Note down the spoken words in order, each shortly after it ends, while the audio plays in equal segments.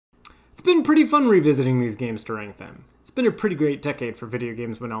It's been pretty fun revisiting these games to rank them. It's been a pretty great decade for video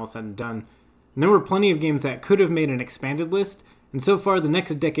games when all is said and done. And there were plenty of games that could have made an expanded list, and so far the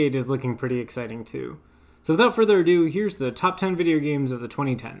next decade is looking pretty exciting too. So without further ado, here's the top 10 video games of the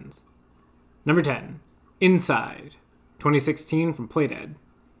 2010s. Number 10, Inside, 2016 from Playdead.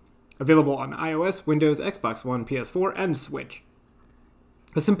 Available on iOS, Windows, Xbox One, PS4, and Switch.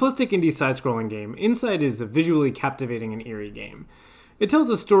 A simplistic indie side-scrolling game, Inside is a visually captivating and eerie game. It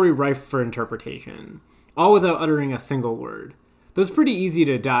tells a story rife for interpretation, all without uttering a single word. Though it's pretty easy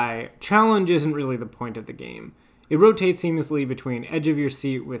to die, challenge isn't really the point of the game. It rotates seamlessly between edge of your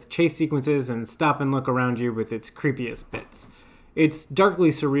seat with chase sequences and stop and look around you with its creepiest bits. It's darkly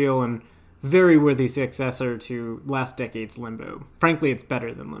surreal and very worthy successor to last decade's Limbo. Frankly, it's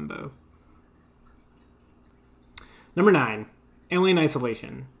better than Limbo. Number 9, Alien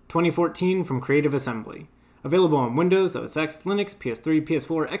Isolation, 2014 from Creative Assembly. Available on Windows, OS X, Linux, PS3,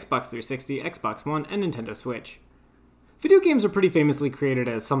 PS4, Xbox 360, Xbox One, and Nintendo Switch. Video games are pretty famously created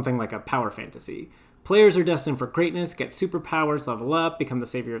as something like a power fantasy. Players are destined for greatness, get superpowers, level up, become the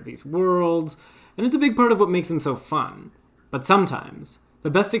savior of these worlds, and it's a big part of what makes them so fun. But sometimes,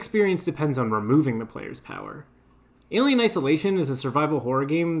 the best experience depends on removing the player's power. Alien Isolation is a survival horror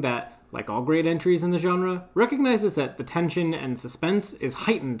game that, like all great entries in the genre, recognizes that the tension and suspense is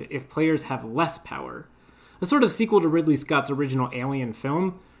heightened if players have less power. A sort of sequel to Ridley Scott's original Alien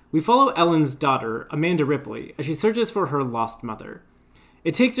film, we follow Ellen's daughter, Amanda Ripley, as she searches for her lost mother.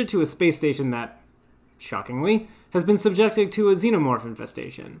 It takes her to a space station that, shockingly, has been subjected to a xenomorph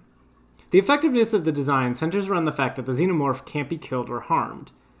infestation. The effectiveness of the design centers around the fact that the xenomorph can't be killed or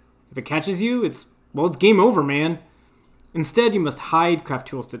harmed. If it catches you, it's game over, man. Instead, you must hide, craft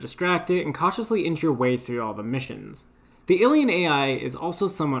tools to distract it, and cautiously inch your way through all the missions. The alien AI is also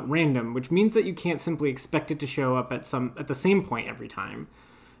somewhat random, which means that you can't simply expect it to show up at the same point every time.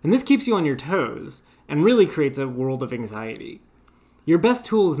 And this keeps you on your toes, and really creates a world of anxiety. Your best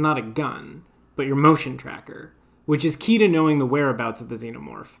tool is not a gun, but your motion tracker, which is key to knowing the whereabouts of the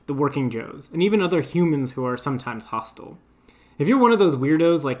xenomorph, the working Joes, and even other humans who are sometimes hostile. If you're one of those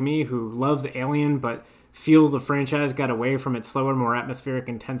weirdos like me who loves Alien but feels the franchise got away from its slower, more atmospheric,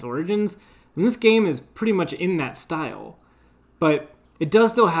 intense origins, then this game is pretty much in that style. But it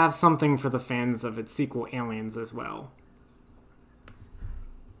does still have something for the fans of its sequel Aliens as well.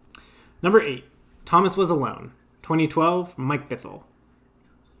 Number 8, Thomas Was Alone, 2012, Mike Bithell.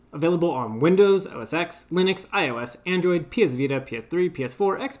 Available on Windows, OS X, Linux, iOS, Android, PS Vita, PS3,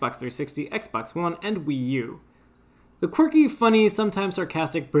 PS4, Xbox 360, Xbox One, and Wii U. The quirky, funny, sometimes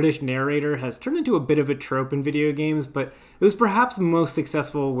sarcastic British narrator has turned into a bit of a trope in video games, but it was perhaps most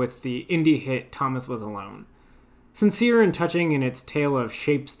successful with the indie hit Thomas Was Alone. Sincere and touching in its tale of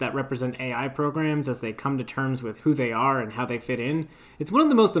shapes that represent AI programs as they come to terms with who they are and how they fit in, it's one of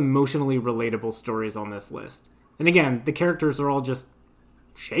the most emotionally relatable stories on this list. And again, the characters are all just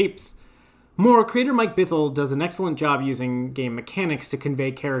shapes. More, creator Mike Bithell does an excellent job using game mechanics to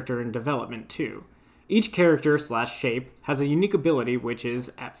convey character and development too. Each character/shape has a unique ability which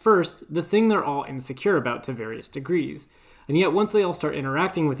is, at first, the thing they're all insecure about to various degrees. And yet once they all start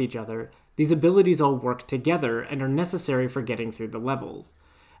interacting with each other, these abilities all work together and are necessary for getting through the levels.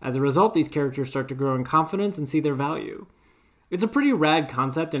 As a result, these characters start to grow in confidence and see their value. It's a pretty rad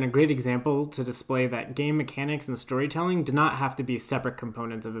concept and a great example to display that game mechanics and storytelling do not have to be separate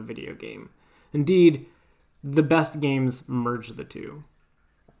components of a video game. Indeed, the best games merge the two.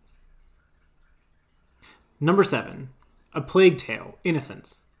 Number 7, A Plague Tale: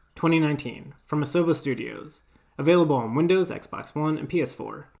 Innocence, 2019, from Asobo Studios. Available on Windows, Xbox One, and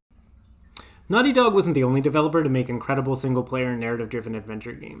PS4. Naughty Dog wasn't the only developer to make incredible single-player narrative-driven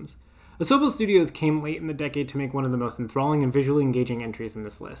adventure games. Asobo Studios came late in the decade to make one of the most enthralling and visually engaging entries in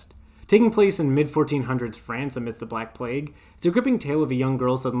this list. Taking place in mid-1400s France amidst the Black Plague, it's a gripping tale of a young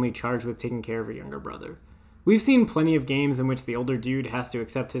girl suddenly charged with taking care of her younger brother. We've seen plenty of games in which the older dude has to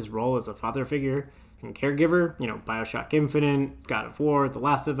accept his role as a father figure and caregiver, BioShock Infinite, God of War, The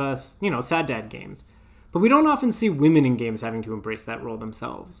Last of Us, sad dad games. But we don't often see women in games having to embrace that role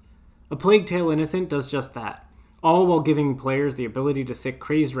themselves. A Plague Tale: Innocent does just that, all while giving players the ability to sick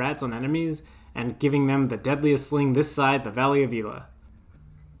crazed rats on enemies and giving them the deadliest sling this side the Valley of Elah.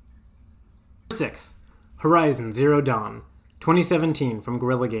 Number 6, Horizon Zero Dawn, 2017 from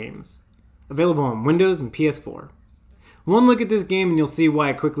Guerrilla Games. Available on Windows and PS4. One look at this game and you'll see why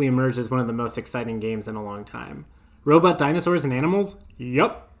it quickly emerged as one of the most exciting games in a long time. Robot dinosaurs and animals?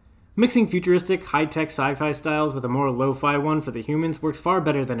 Yup. Mixing futuristic, high-tech sci-fi styles with a more lo-fi one for the humans works far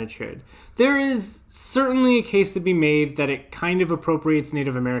better than it should. There is certainly a case to be made that it kind of appropriates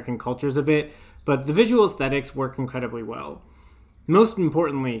Native American cultures a bit, but the visual aesthetics work incredibly well. Most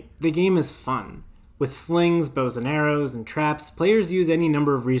importantly, the game is fun. With slings, bows and arrows, and traps, players use any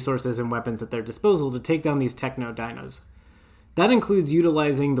number of resources and weapons at their disposal to take down these techno-dinos. That includes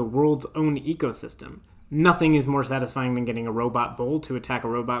utilizing the world's own ecosystem. Nothing is more satisfying than getting a robot bull to attack a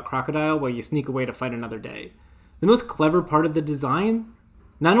robot crocodile while you sneak away to fight another day. The most clever part of the design?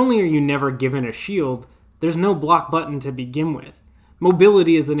 Not only are you never given a shield, there's no block button to begin with.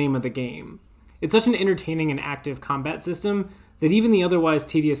 Mobility is the name of the game. It's such an entertaining and active combat system that even the otherwise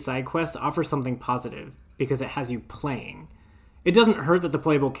tedious side quests offer something positive, because it has you playing. It doesn't hurt that the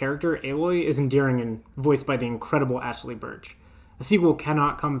playable character, Aloy, is endearing and voiced by the incredible Ashley Birch. A sequel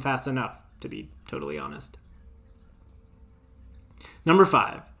cannot come fast enough, to be totally honest. Number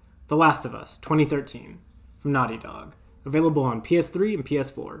 5, The Last of Us 2013, from Naughty Dog, available on PS3 and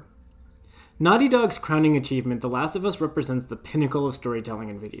PS4. Naughty Dog's crowning achievement, The Last of Us, represents the pinnacle of storytelling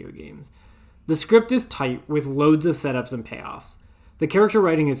in video games. The script is tight, with loads of setups and payoffs. The character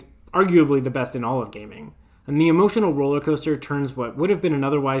writing is arguably the best in all of gaming, and the emotional roller coaster turns what would have been an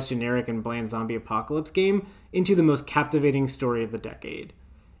otherwise generic and bland zombie apocalypse game into the most captivating story of the decade.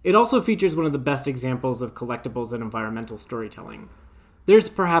 It also features one of the best examples of collectibles and environmental storytelling. There's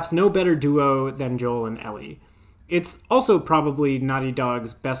perhaps no better duo than Joel and Ellie. It's also probably Naughty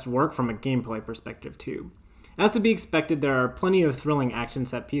Dog's best work from a gameplay perspective too. As to be expected, there are plenty of thrilling action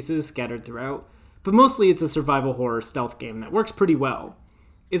set pieces scattered throughout, but mostly it's a survival horror stealth game that works pretty well.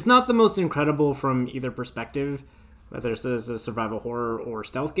 It's not the most incredible from either perspective, whether it's a survival horror or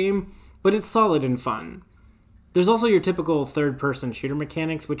stealth game, but it's solid and fun. There's also your typical third-person shooter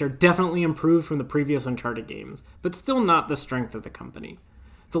mechanics, which are definitely improved from the previous Uncharted games, but still not the strength of the company.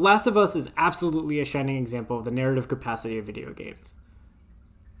 The Last of Us is absolutely a shining example of the narrative capacity of video games.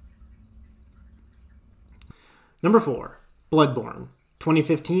 Number 4, Bloodborne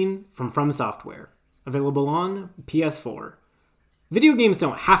 2015, from Software, available on PS4. Video games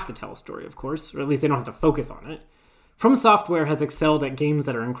don't have to tell a story, of course, or at least they don't have to focus on it. From Software has excelled at games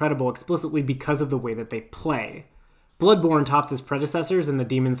that are incredible explicitly because of the way that they play. Bloodborne tops its predecessors in the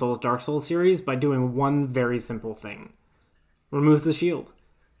Demon's Souls Dark Souls series by doing one very simple thing. Removes the shield.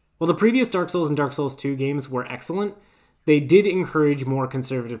 While the previous Dark Souls and Dark Souls 2 games were excellent, they did encourage more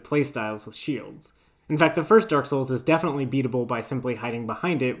conservative playstyles with shields. In fact, the first Dark Souls is definitely beatable by simply hiding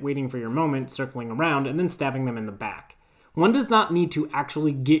behind it, waiting for your moment, circling around, and then stabbing them in the back. One does not need to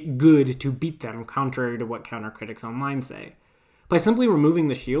actually get good to beat them, contrary to what counter critics online say. By simply removing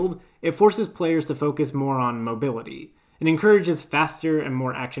the shield, it forces players to focus more on mobility, and encourages faster and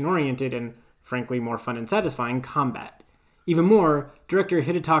more action-oriented and, frankly, more fun and satisfying combat. Even more, director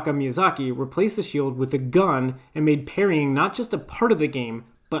Hidetaka Miyazaki replaced the shield with a gun and made parrying not just a part of the game,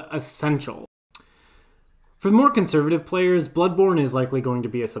 but essential. For more conservative players, Bloodborne is likely going to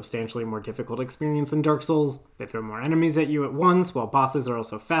be a substantially more difficult experience than Dark Souls. They throw more enemies at you at once, while bosses are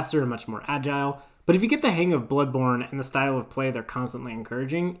also faster and much more agile. But if you get the hang of Bloodborne and the style of play they're constantly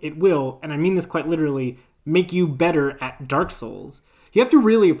encouraging, it will, and I mean this quite literally, make you better at Dark Souls. You have to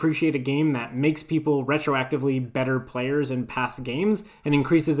really appreciate a game that makes people retroactively better players in past games and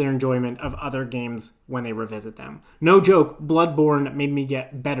increases their enjoyment of other games when they revisit them. No joke, Bloodborne made me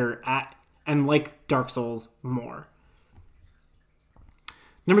get better at and like Dark Souls more.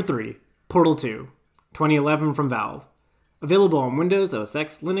 Number 3, Portal 2, 2011 from Valve. Available on Windows, OS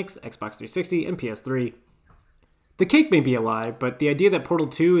X, Linux, Xbox 360, and PS3. The cake may be a lie, but the idea that Portal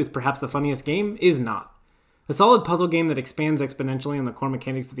 2 is perhaps the funniest game is not. A solid puzzle game that expands exponentially on the core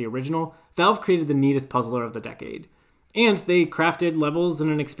mechanics of the original, Valve created the neatest puzzler of the decade. And they crafted levels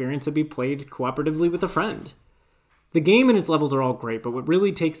and an experience to be played cooperatively with a friend. The game and its levels are all great, but what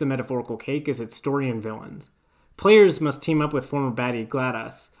really takes the metaphorical cake is its story and villains. Players must team up with former baddie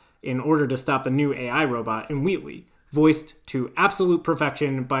GLaDOS in order to stop the new AI robot in Wheatley, voiced to absolute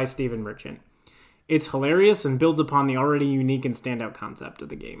perfection by Stephen Merchant. It's hilarious and builds upon the already unique and standout concept of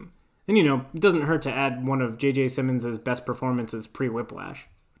the game. And it doesn't hurt to add one of J.J. Simmons' best performances pre-Whiplash.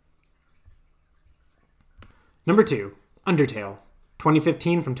 Number 2, Undertale,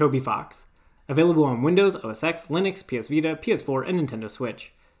 2015 from Toby Fox. Available on Windows, OS X, Linux, PS Vita, PS4, and Nintendo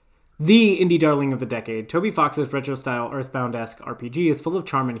Switch. The indie darling of the decade, Toby Fox's retro-style Earthbound-esque RPG is full of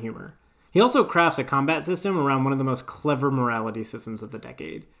charm and humor. He also crafts a combat system around one of the most clever morality systems of the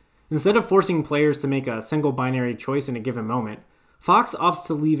decade. Instead of forcing players to make a single binary choice in a given moment, Fox opts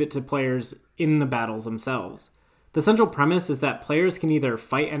to leave it to players in the battles themselves. The central premise is that players can either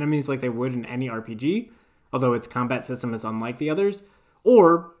fight enemies like they would in any RPG, although its combat system is unlike the others,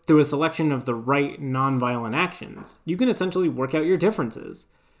 or through a selection of the right non-violent actions, you can essentially work out your differences.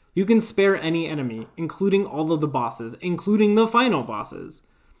 You can spare any enemy, including all of the bosses, including the final bosses.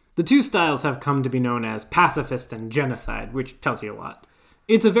 The two styles have come to be known as pacifist and genocide, which tells you a lot.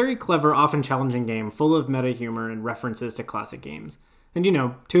 It's a very clever, often challenging game full of meta humor and references to classic games. And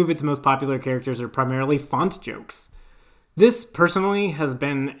two of its most popular characters are primarily font jokes. This, personally, has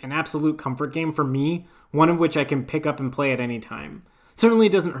been an absolute comfort game for me, one of which I can pick up and play at any time. Certainly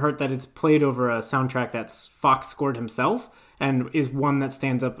doesn't hurt that it's played over a soundtrack that Fox scored himself, and is one that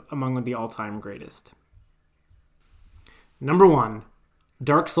stands up among the all-time greatest. Number 1.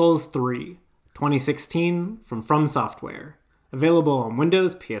 Dark Souls 3, 2016, from Software. Available on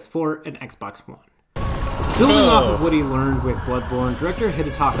Windows, PS4, and Xbox One. Building off of what he learned with Bloodborne, director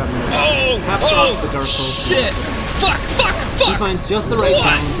Hidetaka Miyazaki caps off the Dark Souls shit! Fuck! He finds just the right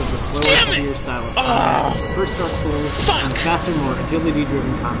balance of the slower, heavier style of combat, the first Dark Souls, and the faster, more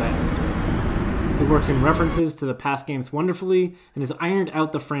agility-driven combat. It works in references to the past games wonderfully, and has ironed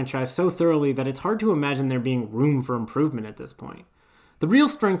out the franchise so thoroughly that it's hard to imagine there being room for improvement at this point. The real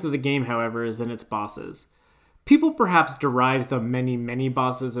strength of the game, however, is in its bosses. People perhaps deride the many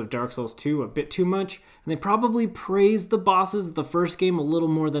bosses of Dark Souls 2 a bit too much, and they probably praise the bosses of the first game a little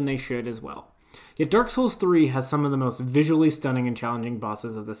more than they should as well. Yet Dark Souls 3 has some of the most visually stunning and challenging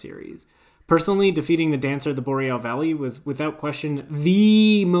bosses of the series. Personally, defeating the Dancer of the Boreal Valley was without question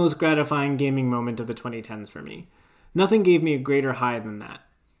the most gratifying gaming moment of the 2010s for me. Nothing gave me a greater high than that.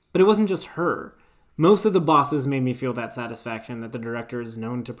 But it wasn't just her. Most of the bosses made me feel that satisfaction that the director is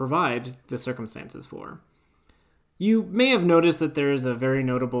known to provide the circumstances for. You may have noticed that there is a very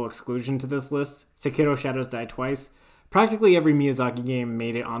notable exclusion to this list, Sekiro Shadows Die Twice. Practically every Miyazaki game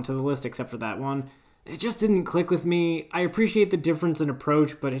made it onto the list except for that one. It just didn't click with me. I appreciate the difference in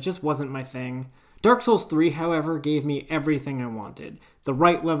approach, but it just wasn't my thing. Dark Souls 3, however, gave me everything I wanted. The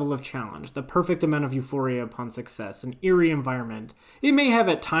right level of challenge, the perfect amount of euphoria upon success, an eerie environment. It may have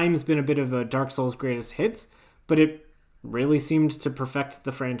at times been a bit of a Dark Souls greatest hits, but it really seemed to perfect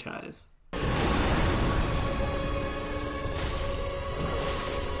the franchise.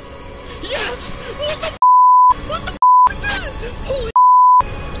 Yes! What the f***? What the f*** we did it? Holy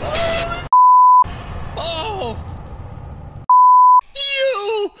f***! Oh!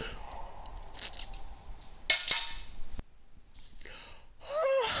 You!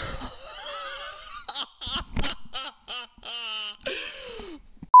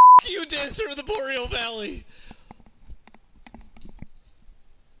 You, Dancer of the Boreal Valley!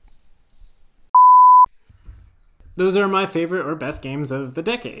 Those are my favorite or best games of the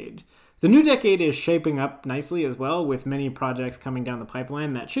decade. The new decade is shaping up nicely as well, with many projects coming down the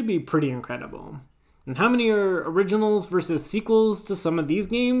pipeline that should be pretty incredible. And how many are originals versus sequels to some of these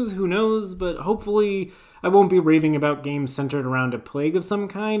games? Who knows, but hopefully I won't be raving about games centered around a plague of some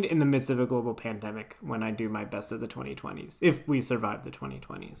kind in the midst of a global pandemic when I do my best of the 2020s, if we survive the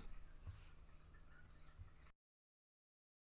 2020s.